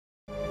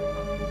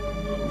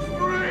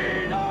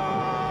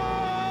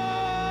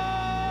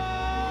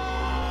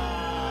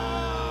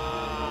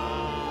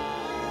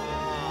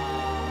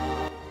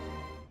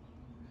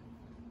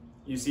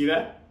You see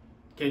that?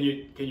 Can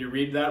you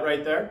read that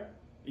right there?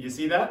 You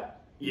see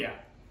that? Yeah.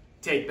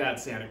 Take that,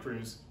 Santa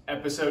Cruz.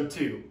 Episode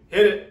 2.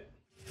 Hit it!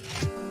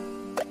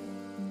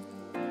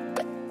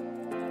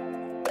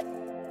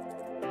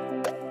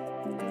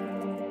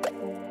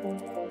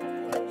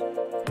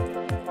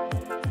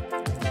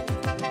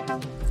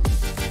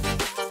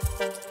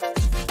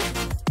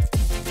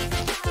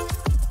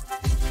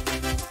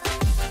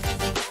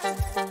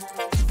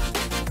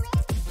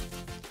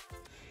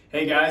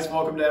 Hey guys,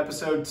 welcome to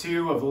episode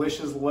 2 of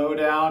Alicia's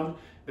Lowdown,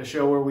 the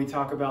show where we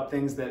talk about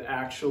things that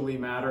actually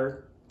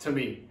matter to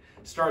me.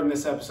 Starting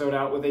this episode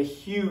out with a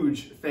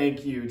huge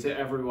thank you to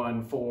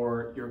everyone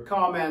for your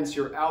comments,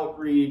 your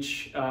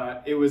outreach.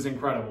 It was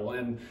incredible,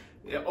 and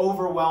the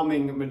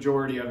overwhelming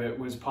majority of it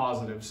was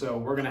positive. So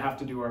we're gonna have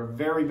to do our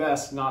very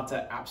best not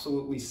to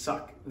absolutely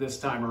suck this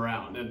time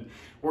around. And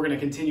we're gonna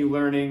continue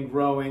learning,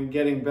 growing,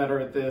 getting better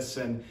at this,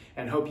 and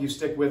hope you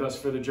stick with us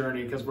for the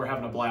journey because we're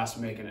having a blast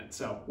making it.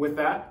 So with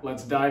that,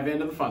 let's dive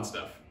into the fun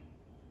stuff.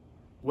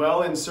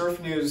 Well, in surf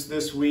news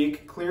this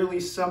week, clearly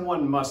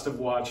someone must have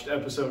watched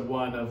episode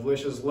 1 of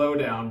Alicia's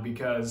Lowdown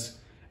because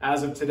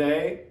as of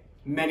today,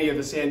 many of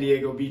the San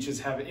Diego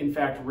beaches have in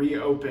fact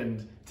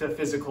reopened to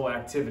physical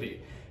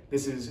activity.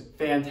 This is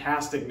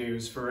fantastic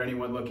news for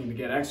anyone looking to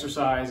get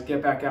exercise,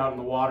 get back out in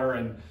the water,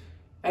 and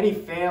any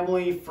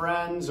family,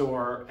 friends,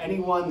 or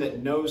anyone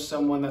that knows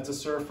someone that's a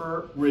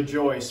surfer,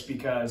 rejoice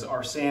because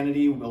our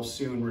sanity will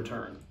soon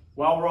return.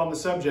 While we're on the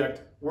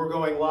subject, we're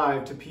going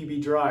live to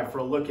PB Drive for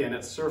a look in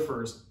at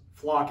surfers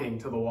flocking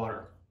to the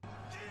water.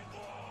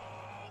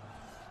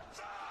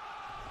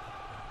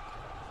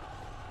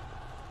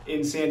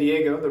 In San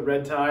Diego, the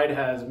red tide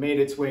has made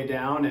its way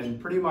down and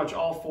pretty much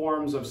all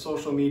forms of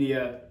social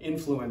media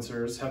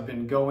influencers have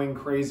been going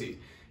crazy.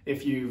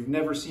 If you've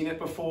never seen it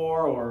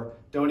before or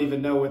don't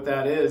even know what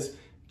that is,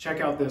 check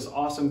out this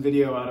awesome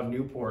video out of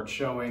Newport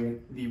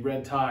showing the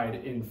red tide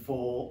in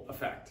full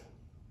effect.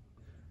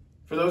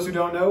 For those who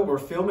don't know, we're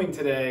filming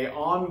today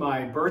on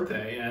my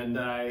birthday, and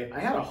I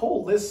had a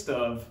whole list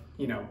of,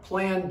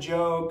 planned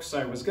jokes.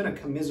 I was gonna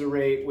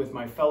commiserate with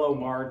my fellow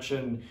March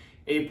and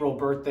April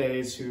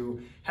birthdays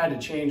who had to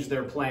change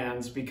their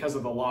plans because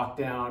of the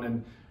lockdown,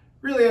 and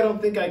really I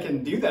don't think I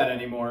can do that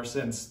anymore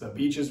since the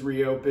beaches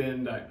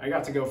reopened. I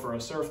got to go for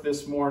a surf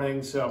this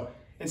morning, so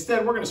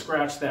instead we're gonna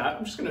scratch that.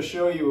 I'm just gonna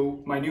show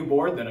you my new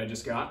board that I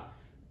just got.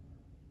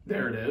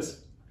 There it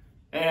is.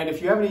 And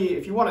if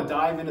you want to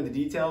dive into the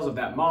details of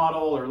that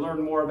model or learn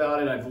more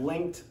about it, I've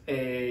linked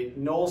a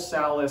Noel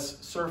Salas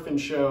Surf and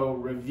Show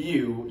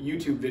review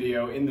YouTube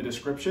video in the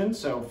description,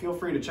 so feel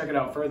free to check it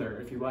out further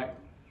if you like.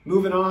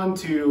 Moving on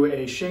to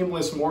a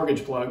shameless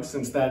mortgage plug,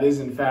 since that is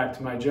in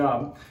fact my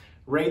job.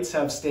 Rates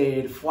have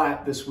stayed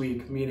flat this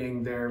week,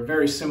 meaning they're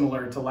very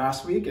similar to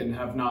last week and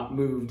have not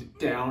moved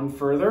down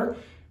further,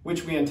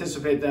 which we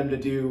anticipate them to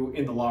do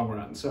in the long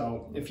run.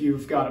 So if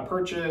you've got a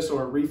purchase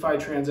or a refi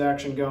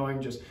transaction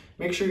going, just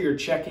make sure you're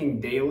checking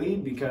daily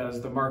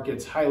because the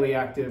market's highly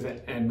active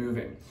and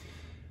moving.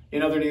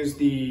 In other news,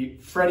 the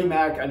Freddie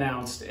Mac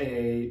announced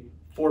a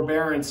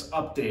forbearance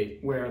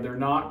update where they're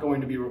not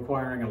going to be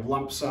requiring a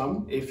lump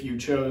sum if you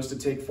chose to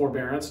take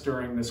forbearance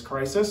during this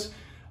crisis.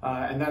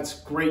 And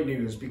that's great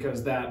news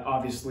because that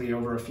obviously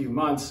over a few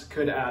months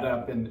could add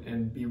up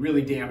and be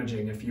really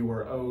damaging if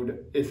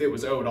it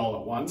was owed all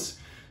at once.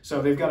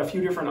 So they've got a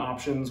few different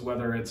options,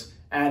 whether it's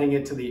adding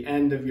it to the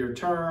end of your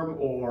term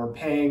or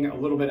paying a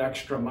little bit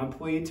extra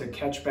monthly to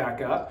catch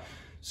back up.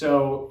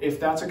 So if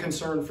that's a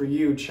concern for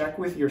you, check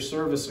with your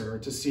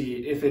servicer to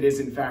see if it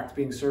is in fact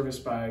being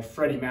serviced by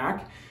Freddie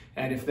Mac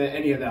and if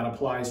any of that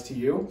applies to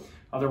you.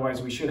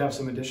 Otherwise, we should have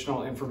some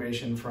additional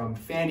information from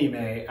Fannie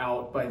Mae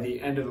out by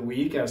the end of the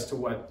week as to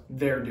what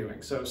they're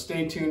doing. So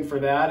stay tuned for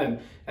that, and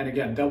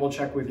again, double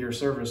check with your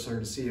servicer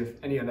to see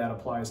if any of that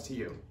applies to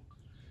you.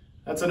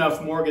 That's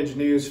enough mortgage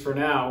news for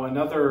now.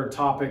 Another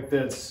topic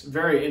that's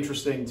very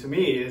interesting to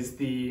me is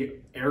the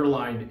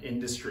airline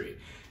industry.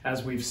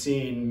 As we've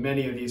seen,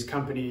 many of these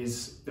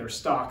companies, their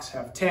stocks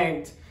have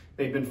tanked.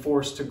 They've been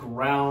forced to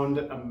ground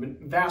a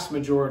vast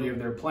majority of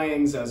their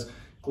planes as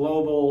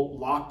global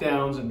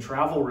lockdowns and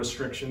travel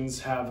restrictions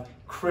have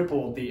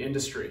crippled the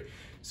industry.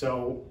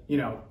 So,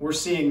 we're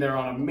seeing they're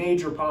on a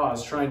major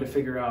pause trying to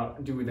figure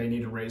out, do they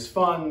need to raise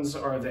funds?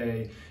 Are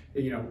they,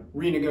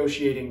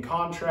 renegotiating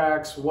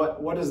contracts?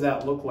 What does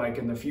that look like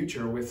in the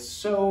future with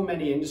so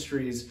many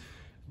industries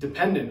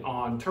dependent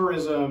on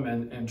tourism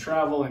and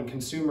travel and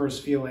consumers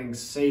feeling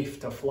safe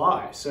to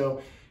fly?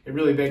 So it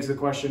really begs the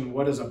question,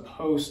 what does a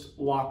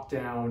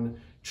post-lockdown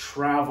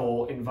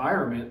travel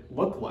environment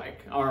look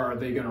like? Are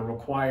they going to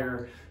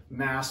require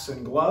masks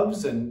and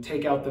gloves and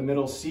take out the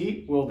middle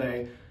seat? Will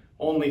they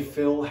only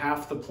fill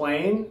half the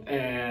plane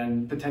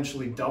and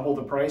potentially double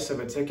the price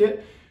of a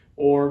ticket?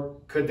 Or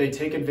could they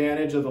take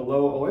advantage of the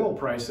low oil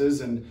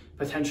prices and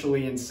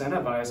potentially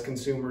incentivize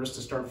consumers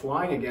to start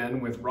flying again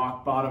with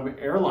rock bottom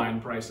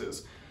airline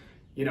prices?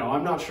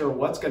 I'm not sure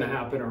what's going to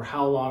happen or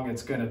how long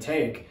it's going to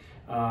take,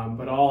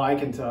 but all I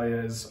can tell you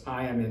is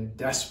I am in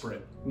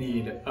desperate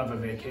need of a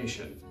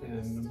vacation. And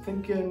I'm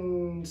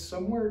thinking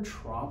somewhere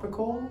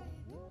tropical,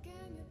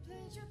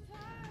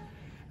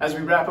 As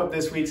we wrap up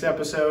this week's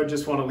episode,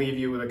 just want to leave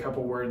you with a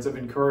couple words of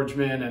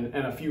encouragement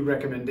and a few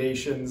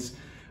recommendations.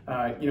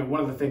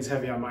 One of the things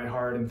heavy on my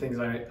heart and things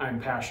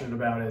I'm passionate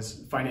about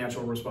is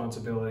financial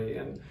responsibility.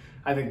 And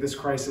I think this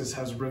crisis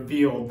has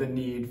revealed the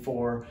need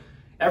for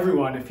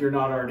everyone, if you're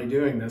not already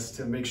doing this,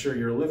 to make sure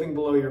you're living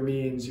below your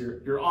means,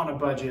 you're on a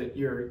budget,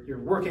 you're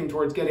working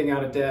towards getting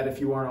out of debt if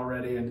you aren't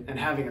already, and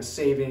having a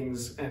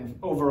savings and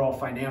overall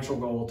financial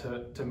goal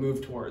to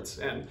move towards.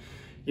 And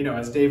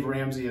as Dave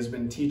Ramsey has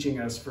been teaching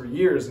us for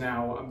years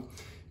now,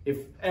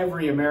 if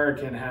every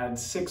American had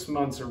 6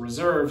 months of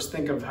reserves,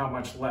 think of how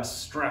much less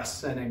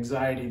stress and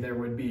anxiety there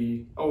would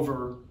be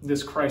over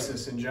this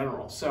crisis in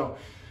general. So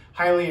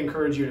highly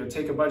encourage you to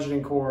take a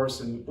budgeting course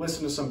and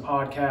listen to some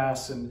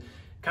podcasts and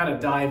kind of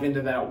dive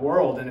into that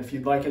world. And if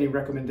you'd like any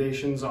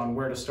recommendations on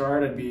where to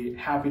start, I'd be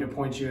happy to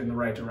point you in the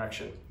right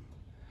direction.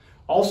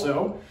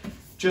 Also,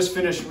 just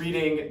finished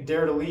reading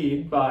Dare to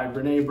Lead by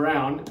Brené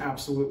Brown.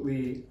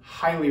 Absolutely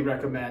highly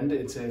recommend.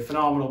 It's a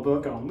phenomenal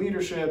book on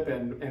leadership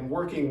and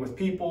working with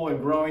people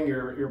and growing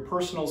your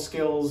personal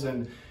skills.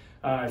 And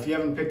if you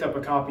haven't picked up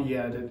a copy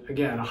yet,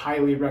 again, I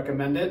highly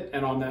recommend it.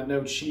 And on that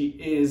note, she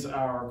is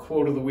our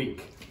quote of the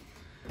week.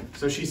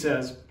 So she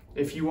says,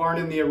 "If you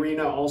aren't in the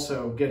arena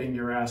also getting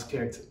your ass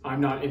kicked,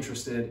 I'm not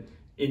interested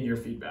in your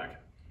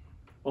feedback."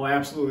 Well, I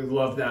absolutely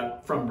love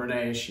that from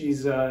Brené.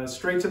 She's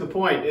straight to the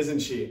point, isn't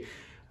she?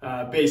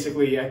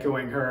 Basically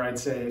echoing her, I'd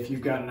say if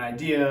you've got an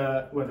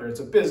idea, whether it's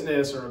a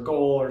business or a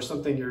goal or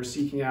something you're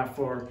seeking out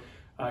for,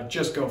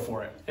 just go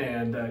for it.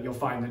 And you'll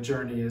find the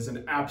journey is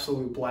an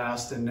absolute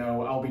blast, and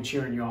know I'll be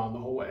cheering you on the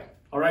whole way.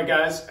 All right,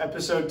 guys,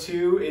 episode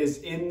 2 is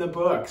in the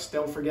books.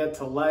 Don't forget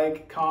to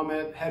like,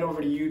 comment, head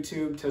over to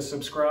YouTube to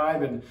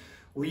subscribe, and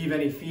leave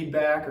any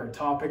feedback or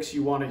topics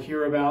you want to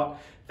hear about.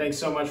 Thanks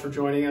so much for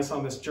joining us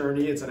on this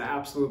journey. It's an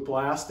absolute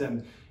blast.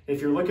 And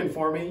if you're looking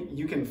for me,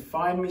 you can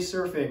find me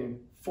surfing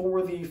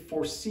for the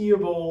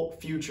foreseeable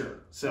future.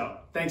 So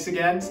thanks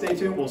again. Stay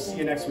tuned. We'll see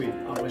you next week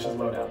on Wishes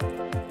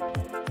Lowdown.